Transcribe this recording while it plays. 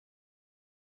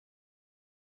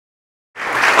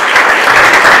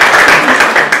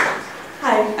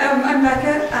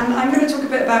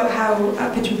about how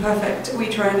at Pitch Perfect we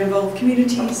try and involve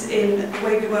communities in the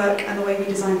way we work and the way we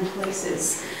design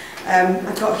places.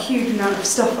 I've got a huge amount of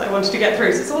stuff that I wanted to get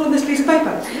through, so it's all on this piece of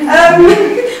paper.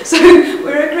 So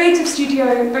we're a creative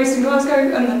studio based in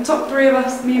Glasgow, and the top three of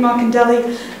us, me, Mark and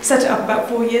Delhi, set it up about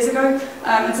 4 years ago.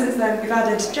 And since then we've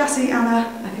added Jassy,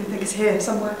 Anna, I think is here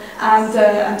somewhere,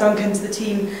 and Duncan to the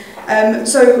team.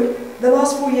 So the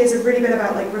last 4 years have really been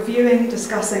about reviewing,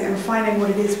 discussing and refining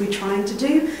what it is we're trying to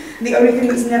do. And the only thing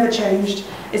that's never changed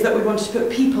is that we wanted to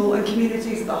put people and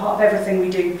communities at the heart of everything we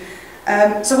do.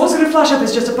 So what's going to flash up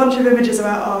is just a bunch of images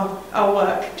about our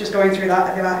work, just going through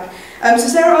that at the back. So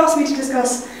Sarah asked me to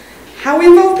discuss how we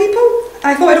involve people.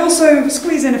 I thought I'd also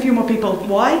squeeze in a few more people.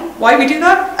 Why we do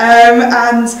that,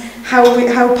 and how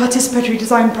participatory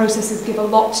design processes give a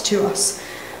lot to us.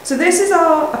 So this is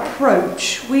our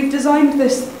approach. We've designed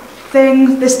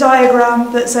this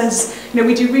diagram that says,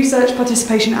 we do research,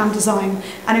 participation and design,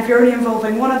 and if you're only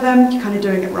involving one of them, you're kind of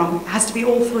doing it wrong. It has to be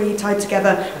all three tied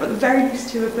together, or at the very least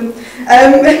two of them,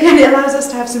 and it allows us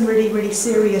to have some really, really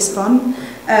serious fun.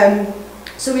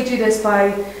 So we do this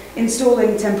by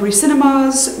installing temporary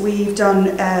cinemas, we've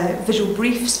done visual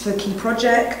briefs for key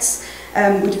projects,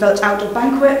 we developed outdoor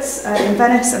banquets in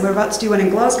Venice, and we're about to do one in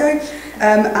Glasgow,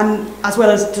 and as well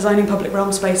as designing public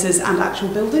realm spaces and actual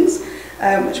buildings,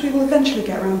 which we will eventually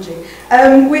get around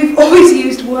to. We've always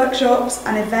used workshops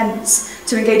and events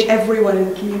to engage everyone in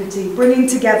the community, bringing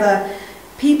together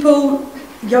people,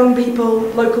 young people,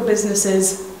 local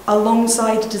businesses,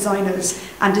 alongside designers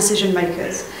and decision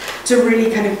makers, to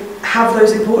really kind of have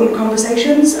those important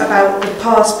conversations about the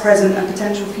past, present and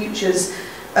potential futures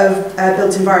of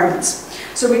built environments.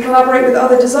 So we collaborate with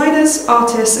other designers,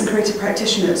 artists and creative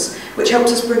practitioners, which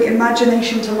helps us bring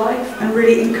imagination to life and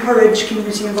really encourage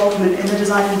community involvement in the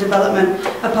design and development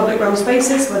of public realm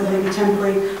spaces, whether they be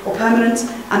temporary or permanent,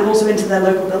 and also into their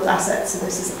local built assets. So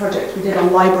this is a project we did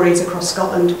on libraries across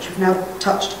Scotland, which we've now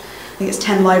touched. I think it's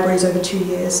 10 libraries over 2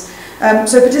 years.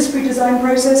 So participatory design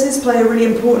processes play a really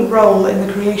important role in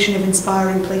the creation of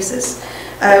inspiring places.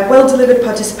 Well-delivered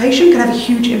participation can have a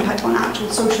huge impact on actual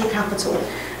social capital.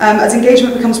 As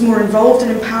engagement becomes more involved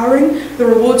and empowering, the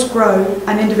rewards grow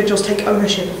and individuals take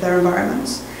ownership of their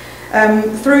environments.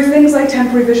 Through things like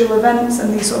temporary visual events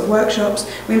and these sort of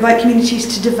workshops, we invite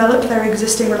communities to develop their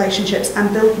existing relationships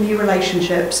and build new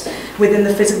relationships within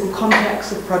the physical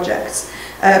context of projects,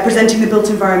 presenting the built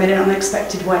environment in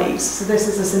unexpected ways. So this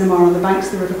is a cinema on the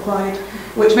banks of the River Clyde,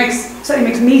 which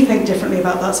certainly makes me think differently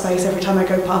about that space every time I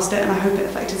go past it, and I hope it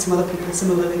affected some other people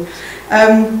similarly.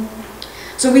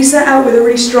 So we set out with a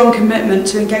really strong commitment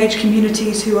to engage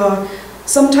communities who are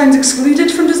sometimes excluded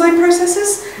from design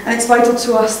processes, and it's vital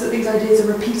to us that these ideas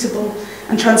are repeatable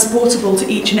and transportable to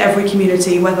each and every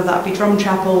community, whether that be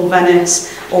Drumchapel,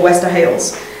 Venice or Wester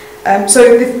Hailes.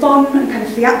 So the fun and kind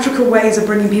of theatrical ways of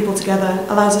bringing people together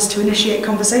allows us to initiate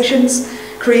conversations,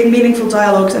 create meaningful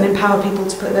dialogues and empower people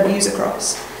to put their views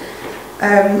across.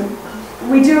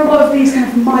 We do a lot of these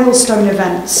kind of milestone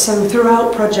events, so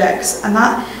throughout projects, and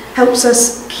that helps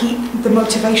us keep the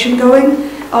motivation going.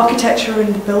 Architecture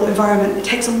and the built environment, it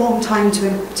takes a long time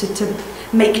to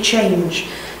make change.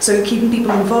 So keeping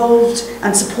people involved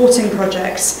and supporting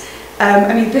projects.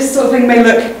 I mean, this sort of thing may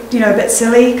look, a bit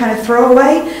silly, kind of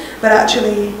throwaway, but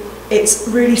actually it's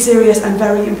really serious and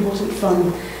very important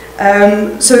fun.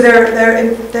 So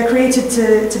they're created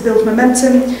to build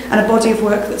momentum and a body of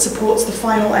work that supports the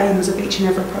final aims of each and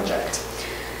every project.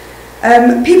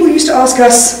 People used to ask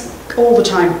us all the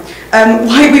time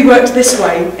why we worked this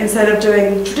way instead of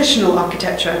doing traditional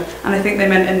architecture, and I think they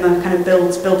meant in the kind of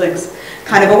buildings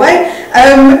kind of a way.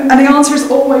 And the answer is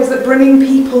always that bringing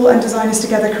people and designers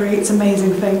together creates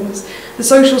amazing things. The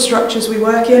social structures we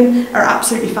work in are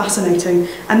absolutely fascinating,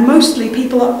 and mostly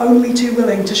people are only too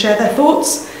willing to share their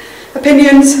thoughts,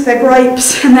 opinions, their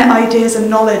gripes and their ideas and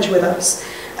knowledge with us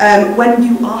when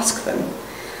you ask them.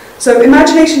 So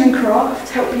imagination and craft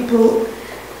help people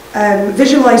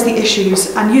visualise the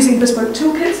issues, and using bespoke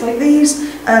toolkits like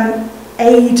these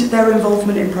aid their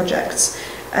involvement in projects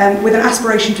with an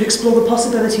aspiration to explore the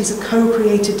possibilities of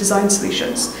co-created design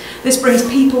solutions. This brings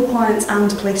people, clients and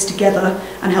place together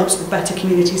and helps with better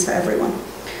communities for everyone.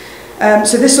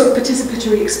 So this sort of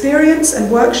participatory experience and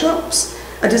workshops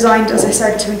are designed, as I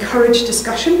said, to encourage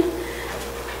discussion,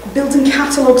 building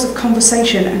catalogues of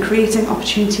conversation and creating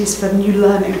opportunities for new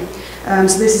learning.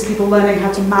 So this is people learning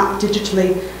how to map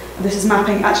digitally. This is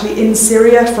mapping actually in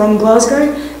Syria from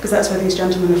Glasgow, because that's where these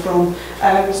gentlemen are from.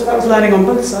 So that was learning on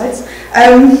both sides.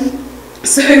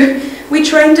 So we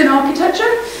trained in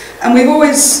architecture, and we've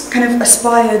always kind of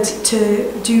aspired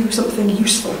to do something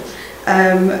useful.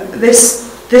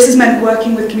 This has meant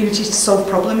working with communities to solve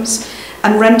problems,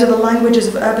 and render the languages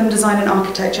of urban design and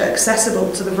architecture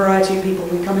accessible to the variety of people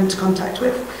we come into contact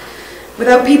with.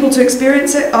 Without people to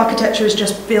experience it, architecture is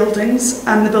just buildings,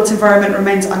 and the built environment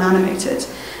remains unanimated.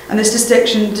 And this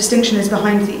distinction is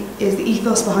the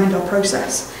ethos behind our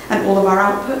process and all of our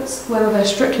outputs, whether they're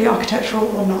strictly architectural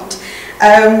or not.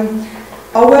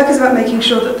 Our work is about making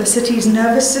sure that the city's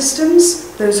nervous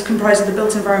systems, those comprised of the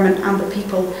built environment and the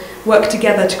people, work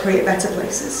together to create better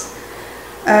places.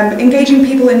 Engaging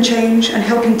people in change and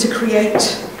helping to create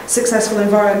successful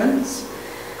environments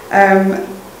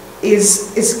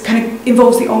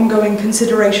involves the ongoing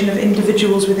consideration of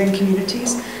individuals within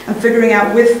communities and figuring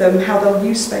out with them how they'll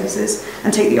use spaces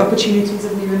and take the opportunities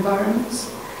of new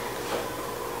environments.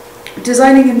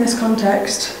 Designing in this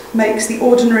context makes the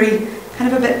ordinary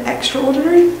kind of a bit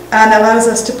extraordinary and allows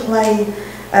us to play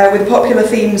with popular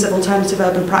themes of alternative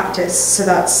urban practice. So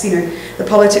that's, the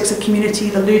politics of community,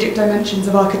 the ludic dimensions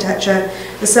of architecture,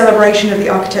 the celebration of the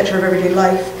architecture of everyday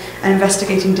life, and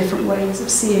investigating different ways of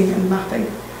seeing and mapping.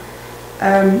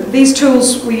 These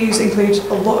tools we use include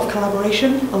a lot of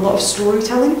collaboration, a lot of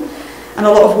storytelling, and a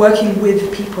lot of working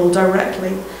with people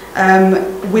directly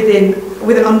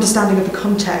with an understanding of the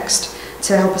context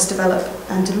to help us develop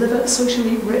and deliver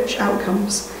socially rich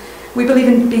outcomes. We believe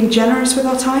in being generous with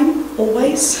our time,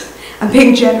 always, and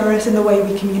being generous in the way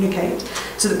we communicate,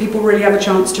 so that people really have a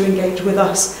chance to engage with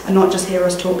us and not just hear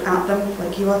us talk at them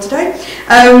like you are today.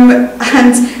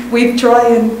 And we try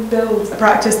and build a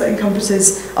practice that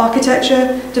encompasses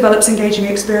architecture, develops engaging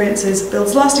experiences,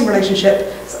 builds lasting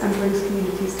relationships, and brings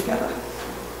communities together.